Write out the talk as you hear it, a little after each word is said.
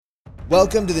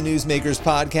Welcome to the Newsmakers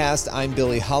Podcast. I'm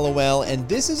Billy Hollowell, and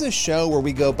this is a show where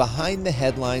we go behind the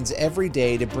headlines every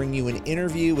day to bring you an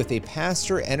interview with a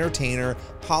pastor, entertainer,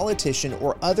 politician,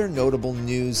 or other notable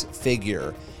news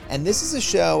figure. And this is a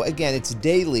show, again, it's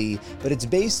daily, but it's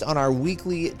based on our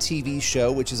weekly TV show,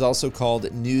 which is also called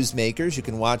Newsmakers. You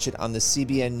can watch it on the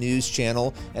CBN News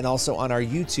channel and also on our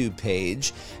YouTube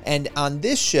page. And on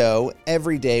this show,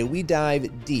 every day, we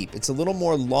dive deep. It's a little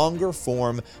more longer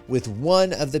form with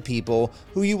one of the people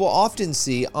who you will often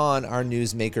see on our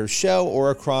Newsmakers show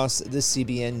or across the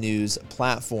CBN News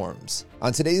platforms.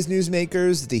 On today's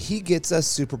Newsmakers, the He Gets Us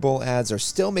Super Bowl ads are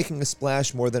still making a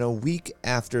splash more than a week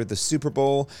after the Super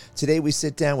Bowl. Today we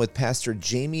sit down with Pastor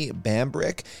Jamie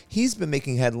Bambrick. He's been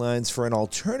making headlines for an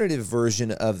alternative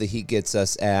version of the He Gets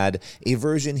Us ad, a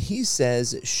version he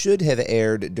says should have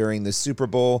aired during the Super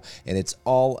Bowl, and it's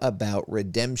all about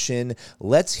redemption.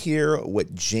 Let's hear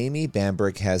what Jamie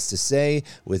Bambrick has to say.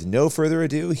 With no further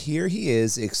ado, here he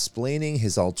is explaining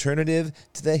his alternative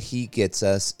to the He Gets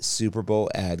Us Super Bowl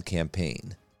ad campaign.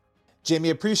 Jamie,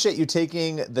 appreciate you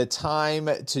taking the time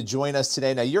to join us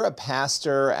today. Now, you're a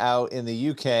pastor out in the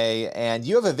UK, and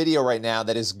you have a video right now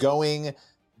that is going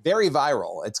very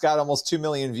viral. It's got almost 2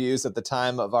 million views at the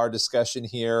time of our discussion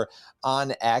here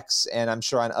on X, and I'm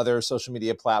sure on other social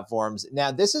media platforms.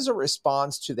 Now, this is a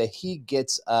response to the He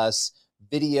Gets Us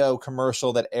video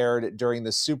commercial that aired during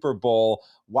the Super Bowl.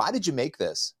 Why did you make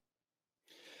this?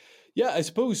 Yeah, I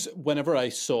suppose whenever I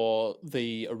saw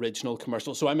the original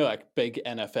commercial, so I'm a big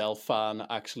NFL fan.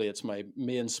 Actually, it's my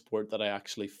main sport that I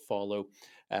actually follow.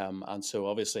 And so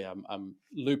obviously I'm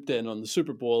looped in on the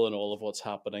Super Bowl and all of what's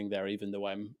happening there, even though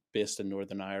I'm based in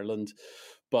Northern Ireland.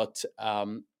 But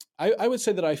I would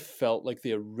say that I felt like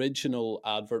the original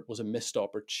advert was a missed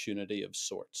opportunity of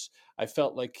sorts. I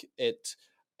felt like it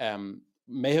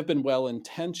may have been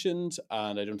well-intentioned,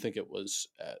 and I don't think it was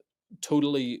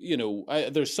totally,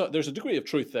 there's a degree of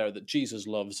truth there that Jesus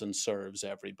loves and serves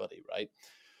everybody, right?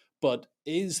 But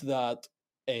is that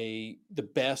the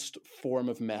best form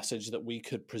of message that we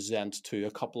could present to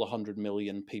a couple of 100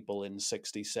 million people in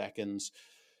 60 seconds?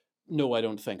 No, I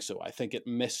don't think so. I think it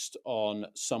missed on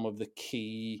some of the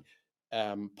key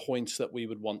points that we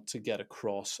would want to get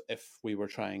across if we were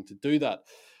trying to do that.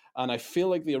 And I feel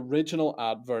like the original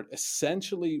advert,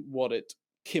 essentially what it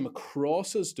came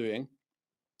across as doing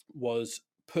was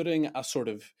putting a sort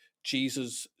of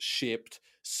Jesus-shaped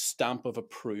stamp of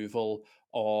approval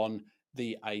on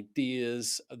the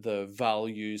ideas, the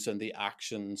values, and the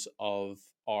actions of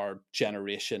our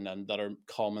generation and that are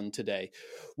common today,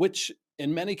 which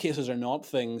in many cases are not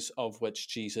things of which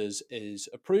Jesus is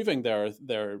approving.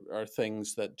 There are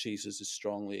things that Jesus is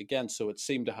strongly against. So it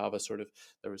seemed to have a sort of,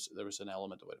 there was an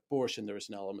element about abortion, there was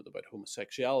an element about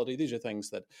homosexuality. These are things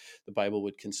that the Bible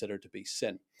would consider to be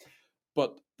sin.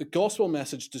 But the gospel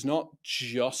message does not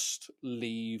just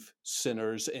leave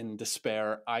sinners in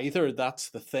despair either.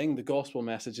 That's the thing. The gospel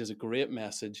message is a great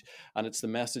message, and it's the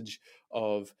message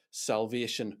of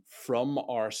salvation from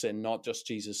our sin, not just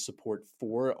Jesus' support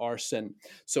for our sin.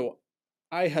 So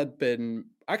I had been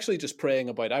actually just praying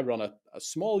about, I run a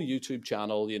small YouTube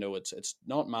channel. It's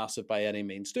not massive by any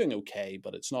means, doing okay,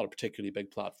 but it's not a particularly big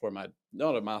platform. I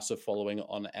not a massive following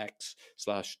on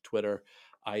X/Twitter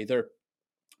either.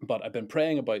 But I've been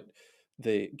praying about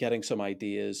getting some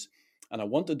ideas, and I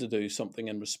wanted to do something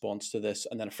in response to this.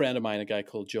 And then a friend of mine, a guy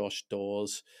called Josh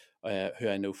Dawes, who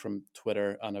I know from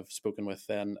Twitter and I've spoken with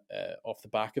then off the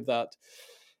back of that,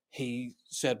 he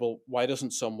said, well, why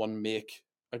doesn't someone make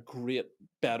a great,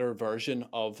 better version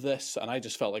of this? And I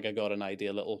just felt like I got an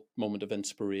idea, a little moment of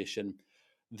inspiration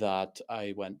that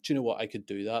I went, do you know what, I could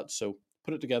do that. So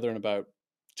put it together in about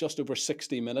just over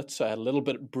 60 minutes. I had a little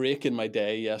bit of break in my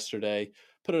day yesterday,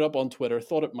 put it up on Twitter,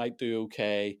 thought it might do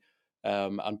okay,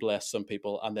 and bless some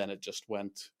people. And then it just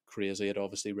went crazy. It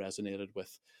obviously resonated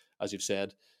with, as you've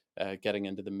said, getting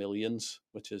into the millions,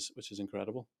 which is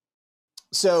incredible.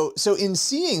 So in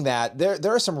seeing that,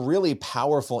 there are some really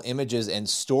powerful images and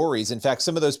stories. In fact,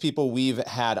 some of those people we've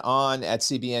had on at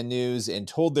CBN News and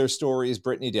told their stories,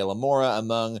 Brittany De La Mora,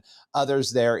 among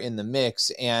others there in the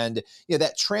mix. And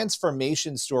that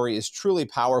transformation story is truly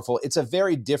powerful. It's a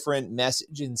very different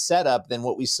message and setup than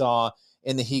what we saw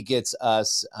in the He Gets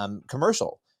Us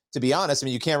commercial. To be honest, I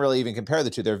mean, you can't really even compare the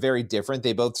two. They're very different.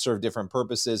 They both serve different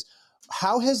purposes.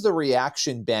 How has the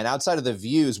reaction been outside of the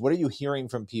views? What are you hearing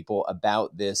from people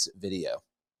about this video?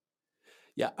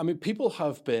 Yeah, I mean, people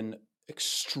have been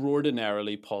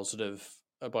extraordinarily positive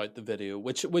about the video,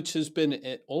 which has been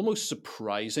almost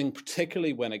surprising,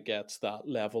 particularly when it gets that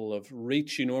level of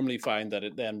reach. You normally find that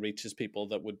it then reaches people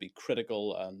that would be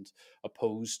critical and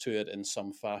opposed to it in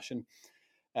some fashion.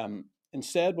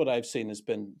 instead, what I've seen has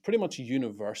been pretty much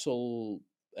universal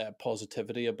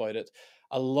positivity about it.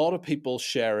 A lot of people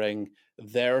sharing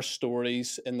their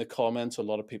stories in the comments, a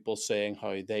lot of people saying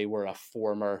how they were a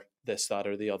former this, that,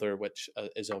 or the other, which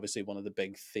is obviously one of the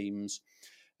big themes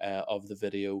of the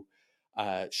video.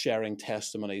 Sharing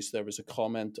testimonies. There was a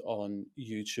comment on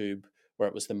YouTube where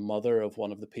it was the mother of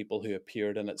one of the people who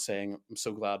appeared in it saying, "I'm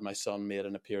so glad my son made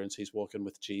an appearance. He's walking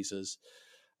with Jesus."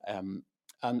 And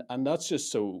that's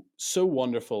just so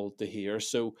wonderful to hear.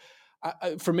 So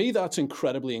for me, that's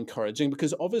incredibly encouraging,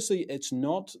 because obviously it's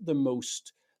not the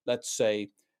most, let's say,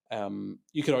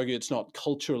 you could argue it's not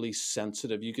culturally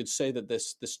sensitive. You could say that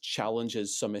this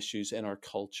challenges some issues in our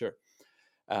culture,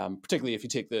 particularly if you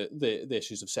take the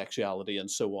issues of sexuality and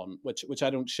so on, which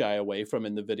I don't shy away from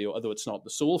in the video, although it's not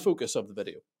the sole focus of the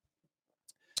video.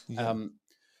 Yeah.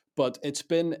 But it's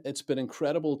been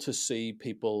incredible to see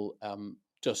people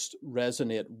just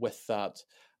resonate with that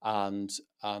and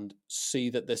see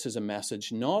that this is a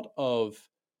message not of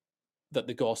that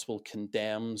the gospel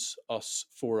condemns us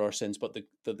for our sins, but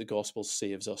that the gospel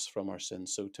saves us from our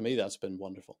sins. So to me, that's been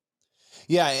wonderful.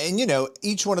 Yeah. And,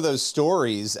 each one of those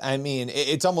stories, I mean,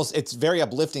 it's very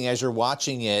uplifting as you're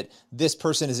watching it. This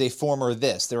person is a former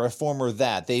this, they're a former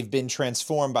that. They've been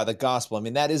transformed by the gospel. I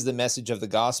mean, that is the message of the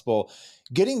gospel.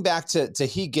 Getting back to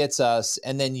He Gets Us,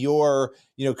 and then your,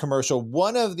 commercial,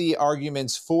 one of the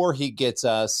arguments for He Gets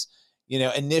Us,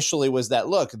 initially was that,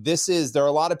 look, there are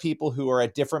a lot of people who are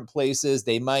at different places.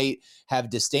 They might have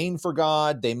disdain for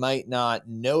God. They might not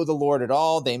know the Lord at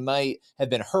all. They might have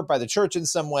been hurt by the church in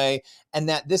some way. And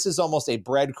that this is almost a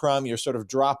breadcrumb. You're sort of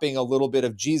dropping a little bit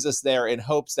of Jesus there in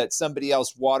hopes that somebody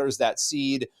else waters that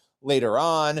seed later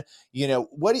on.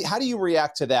 How do you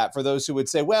react to that for those who would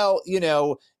say, well,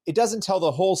 it doesn't tell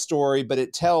the whole story, but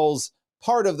it tells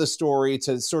part of the story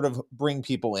to sort of bring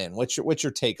people in? What's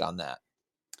your take on that?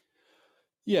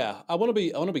 Yeah, I want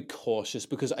to be cautious,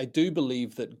 because I do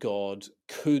believe that God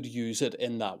could use it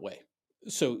in that way.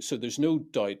 So there's no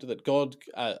doubt that God,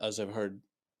 as I've heard,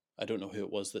 I don't know who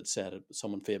it was that said it, but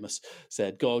someone famous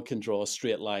said, God can draw a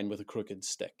straight line with a crooked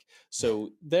stick. So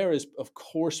there is, of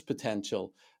course,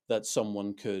 potential that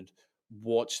someone could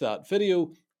watch that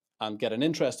video and get an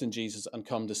interest in Jesus and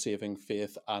come to saving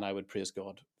faith, and I would praise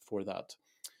God for that.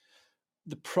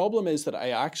 The problem is that I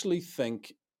actually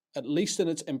think, at least in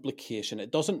its implication,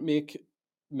 it doesn't make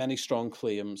many strong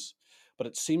claims, but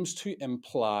it seems to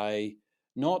imply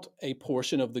not a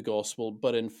portion of the gospel,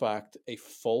 but in fact a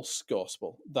false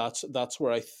gospel. That's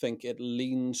where I think it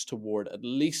leans toward, at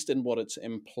least in what it's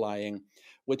implying,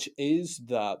 which is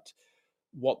that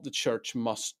what the church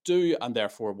must do, and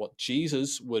therefore what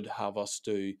Jesus would have us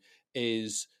do,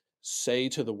 is say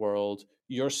to the world,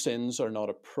 your sins are not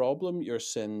a problem, your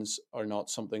sins are not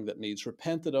something that needs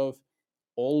repented of.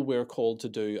 All we're called to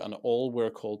do, and all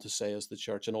we're called to say as the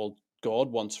church, and all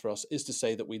God wants for us, is to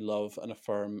say that we love and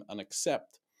affirm and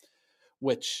accept,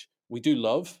 which we do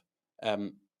love,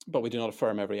 but we do not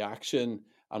affirm every action,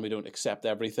 and we don't accept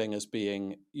everything as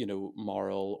being,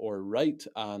 moral or right.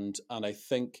 And I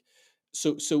think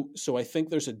so I think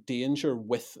there's a danger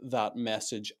with that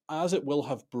message, as it will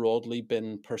have broadly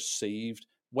been perceived,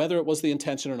 whether it was the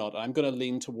intention or not. I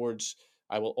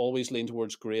will always lean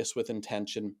towards grace with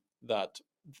intention, that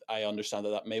I understand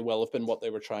that may well have been what they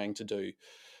were trying to do.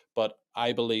 But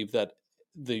I believe that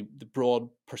the broad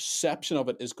perception of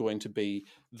it is going to be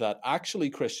that actually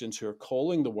Christians who are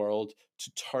calling the world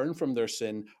to turn from their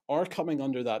sin are coming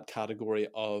under that category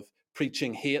of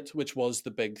preaching hate, which was the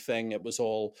big thing. It was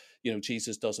all,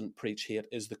 Jesus doesn't preach hate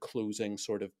is the closing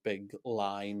sort of big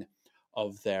line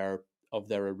of their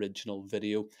original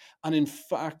video. And in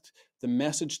fact, the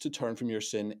message to turn from your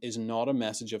sin is not a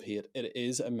message of hate. It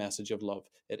is a message of love.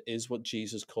 It is what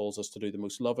Jesus calls us to do. The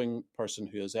most loving person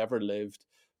who has ever lived,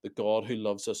 the God who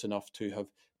loves us enough to have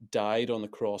died on the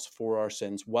cross for our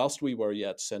sins whilst we were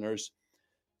yet sinners,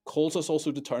 calls us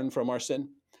also to turn from our sin.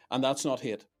 And that's not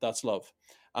hate, that's love.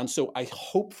 And so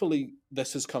hopefully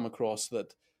this has come across,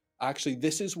 that actually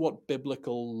this is what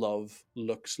biblical love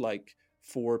looks like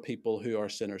for people who are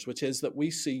sinners, which is that we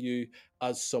see you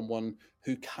as someone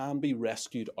who can be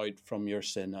rescued out from your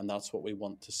sin. And that's what we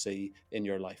want to see in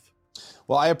your life.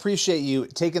 Well, I appreciate you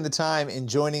taking the time and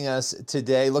joining us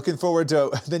today. Looking forward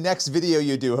to the next video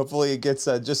you do. Hopefully it gets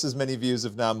just as many views,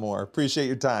 if not more. Appreciate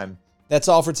your time. That's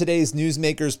all for today's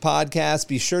Newsmakers podcast.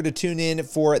 Be sure to tune in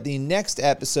for the next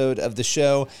episode of the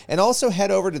show, and also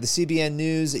head over to the CBN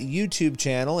News YouTube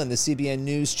channel and the CBN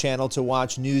News channel to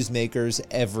watch Newsmakers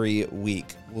every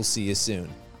week. We'll see you soon.